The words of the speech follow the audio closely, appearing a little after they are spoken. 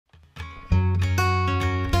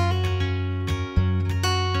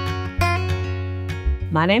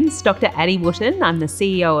My name's Dr. Addie Wooten. I'm the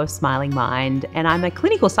CEO of Smiling Mind, and I'm a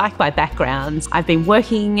clinical psych by background. I've been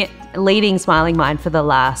leading Smiling Mind for the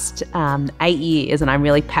last 8 years, and I'm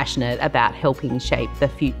really passionate about helping shape the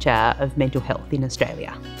future of mental health in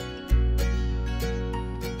Australia.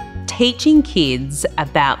 Teaching kids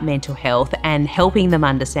about mental health and helping them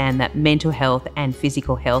understand that mental health and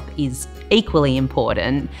physical health is equally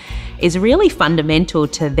important is really fundamental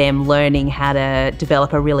to them learning how to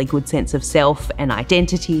develop a really good sense of self and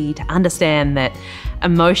identity, to understand that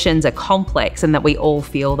emotions are complex and that we all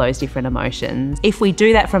feel those different emotions. If we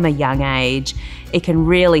do that from a young age, it can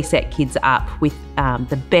really set kids up with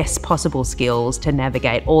the best possible skills to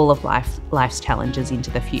navigate all of life's challenges into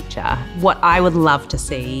the future. What I would love to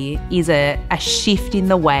see is a shift in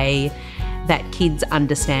the way that kids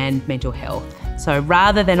understand mental health. So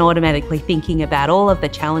rather than automatically thinking about all of the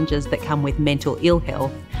challenges that come with mental ill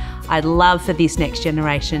health, I'd love for this next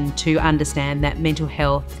generation to understand that mental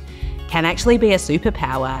health can actually be a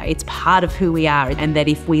superpower. It's part of who we are, and that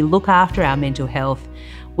if we look after our mental health,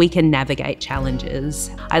 we can navigate challenges.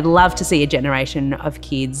 I'd love to see a generation of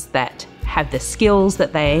kids that have the skills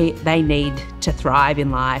that they need to thrive in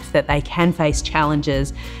life, that they can face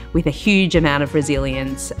challenges with a huge amount of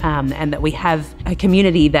resilience, and that we have a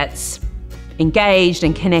community that's engaged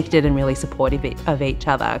and connected and really supportive of each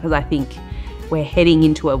other, because I think we're heading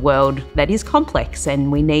into a world that is complex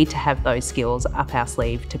and we need to have those skills up our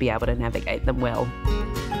sleeve to be able to navigate them well.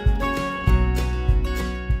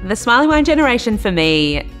 The Smiling Mind generation for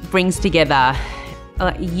me brings together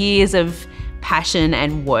years of passion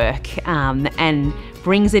and work and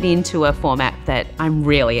brings it into a format that I'm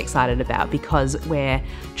really excited about, because we're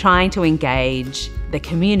trying to engage the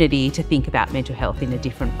community to think about mental health in a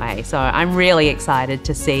different way. So I'm really excited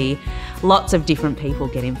to see lots of different people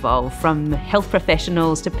get involved, from health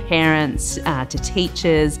professionals to parents to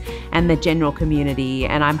teachers and the general community.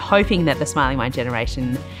 And I'm hoping that the Smiling Mind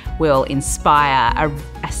generation will inspire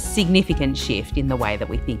a significant shift in the way that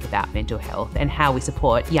we think about mental health and how we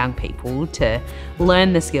support young people to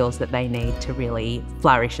learn the skills that they need to really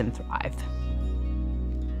flourish and thrive.